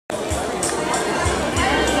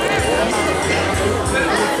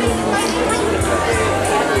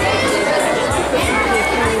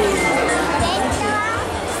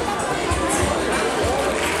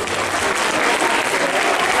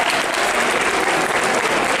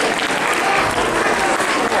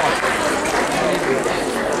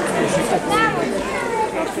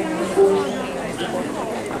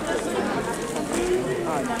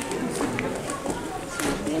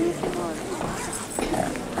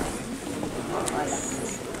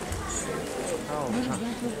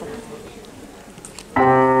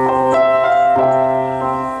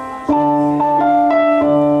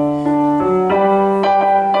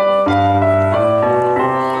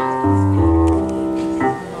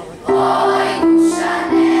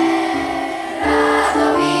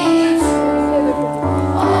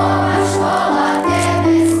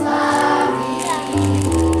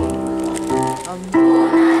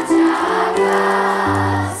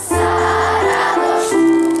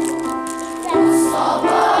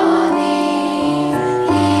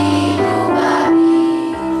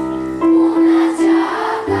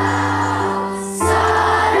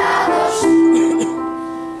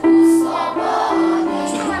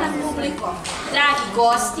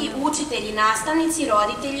Nastavnici,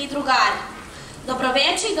 roditelji i drugari.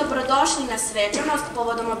 Dobroveče i dobrodošli na svečanost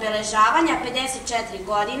povodom obeležavanja 54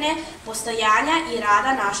 godine postojanja i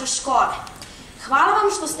rada naše škole. Hvala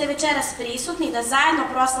vam što ste večeras prisutni da zajedno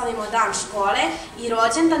proslavimo dan škole i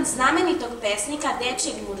rođendan znamenitog pesnika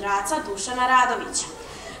dečijeg mudraca Dušana Radovića,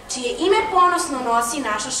 čije ime ponosno nosi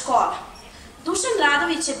naša škola. Dušan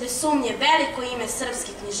Radović je bez sumnje veliko ime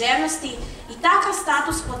srpske književnosti i takav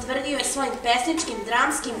status potvrdio je svojim pesničkim,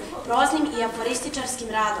 dramskim, proznim i aforističarskim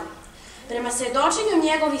radom. Prema svedočenju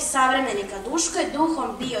njegovih savremenika, Duško je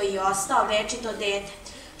duhom bio i ostao večito dete,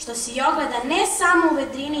 što se i ogleda ne samo u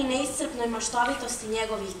vedrini i neiscrpnoj maštovitosti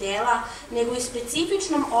njegovih dela, nego i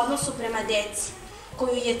specifičnom odnosu prema deci,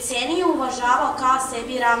 koju je cenio i uvažavao kao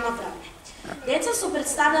sebi ravnopravne. Deca su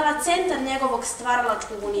predstavljala centar njegovog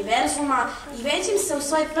stvaralačkog univerzuma i već im se u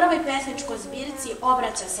svojoj prvoj pesničkoj zbirci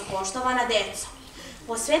obraća sa poštovana deco,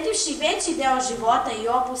 posvetivši veći deo života i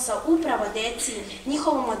opusa upravo deci,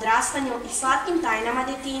 njihovom odrastanju i slatkim tajnama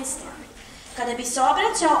detinjstva. Kada bi se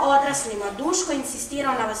obraćao odraslima, Duško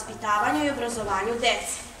insistirao na vaspitavanju i obrazovanju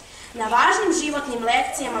dece, na važnim životnim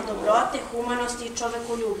lekcijama dobrote, humanosti i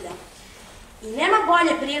čovekoljublja. I nema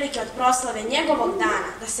bolje prilike od proslave njegovog dana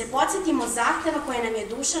da se podsjetimo zahteva koje nam je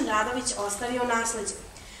Dušan Radović ostavio nasleđe.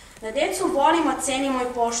 Da decu volimo, cenimo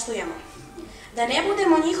i poštujemo. Da ne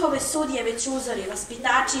budemo njihove sudije već uzori,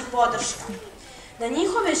 vaspitači i podrška. Da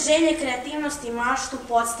njihove želje, kreativnost i maštu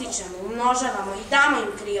podstičemo, umnožavamo i damo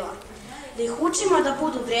im krila. Da ih učimo da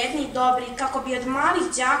budu vredni i dobri kako bi od malih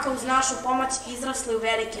đaka uz našu pomoć izrasli u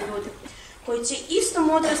velike ljude, koji će isto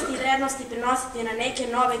mudrost i vrednosti prenositi na neke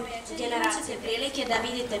nove generacije. Prilike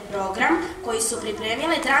da vidite program koji su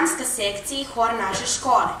pripremile dramska sekcija i hor naše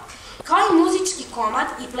škole, kao i muzički komad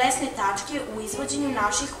i plesne tačke u izvođenju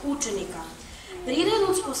naših učenika.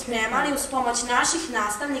 Priredu smo spremali uz pomoć naših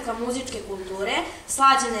nastavnika muzičke kulture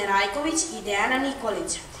Slađane Rajković i Dejana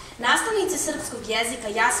Nikolića, nastavnice srpskog jezika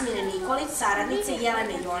Jasmine Nikolić, saradnice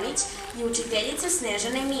Jelene Jonić i učiteljice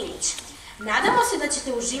Snežane Minić. Nadamo se da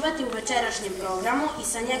ćete uživati u večerašnjem programu i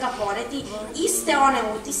sa njega poneti iste one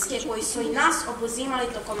utiske koji su i nas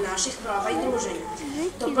obuzimali tokom naših proba i druženja.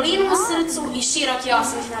 Toplinu u srcu i široki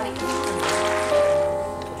osmeh na liku.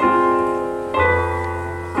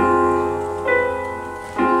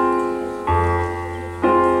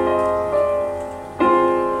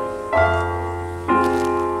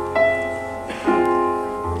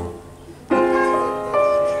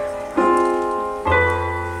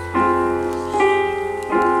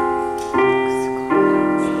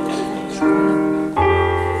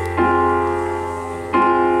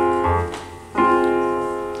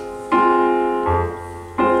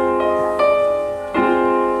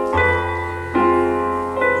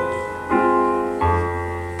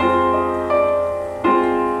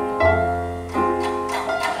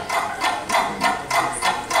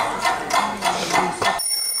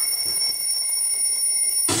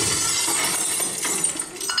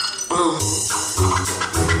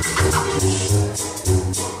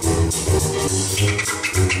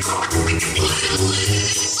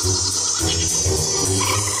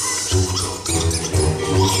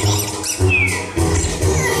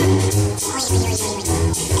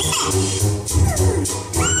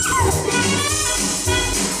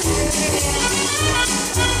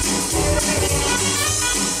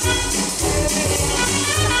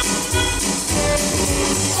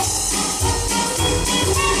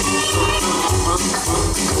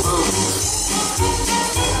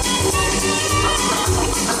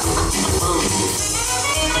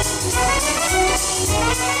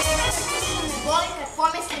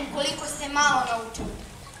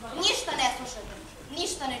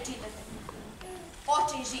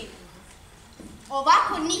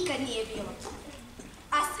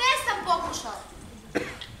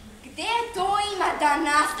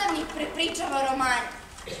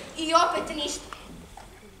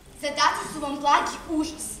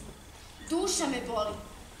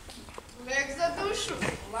 Lek za dušu,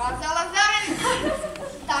 Laza Lazarević.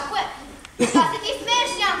 Tako je. Pa se ti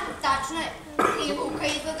smeješ, Janko, tačno je. I Luka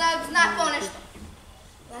izgleda zna ponešto.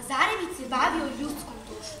 Lazarević se bavio ljudskom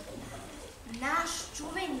dušom. Naš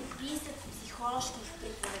čuveni pisac psiholoških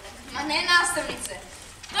pripovedaka. Ma ne, nastavnice,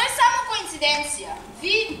 to je samo koincidencija.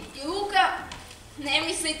 Vi i Luka ne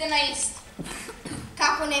mislite na isto.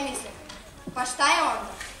 Kako ne mislim? Pa šta je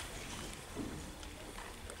onda?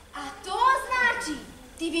 A to znači,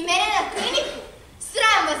 ti bi mene na kliniku?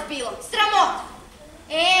 Sram vas bilo, sramota.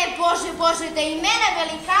 Bože, da imena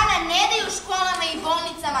velikana ne daju školama i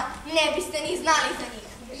bolnicama, ne biste ni znali za njih.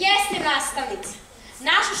 Jeste, nastavnice.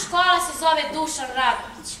 Naša škola se zove Dušan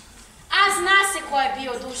Radović. A zna se ko je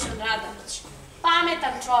bio Dušan Radović.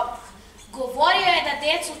 Pametan čovjek. Govorio je da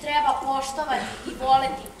decu treba poštovati i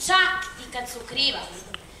voleti čak i kad su kriva.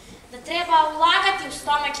 Da treba ulagati u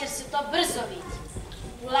stomak jer se to brzo vidi.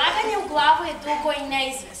 Ulaganje u glavu je dugo i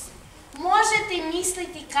neizvesno. Možete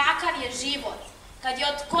misliti kakav je život kad je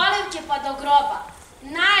od kolevke pa do groba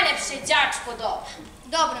najlepše đačko doba.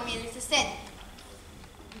 Dobro, Milice, sedi.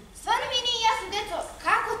 Stvarno mi nije jasno, deco,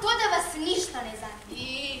 kako to da vas ništa ne zanima?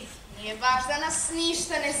 I nije baš da nas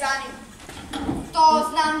ništa ne zanima. To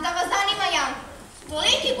znam da vas zanima, Janko.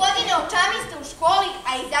 Toliki godine očami ste u školi,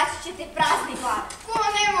 a izaći ćete prazni glave. Ko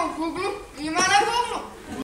nema u Google, ima na Google.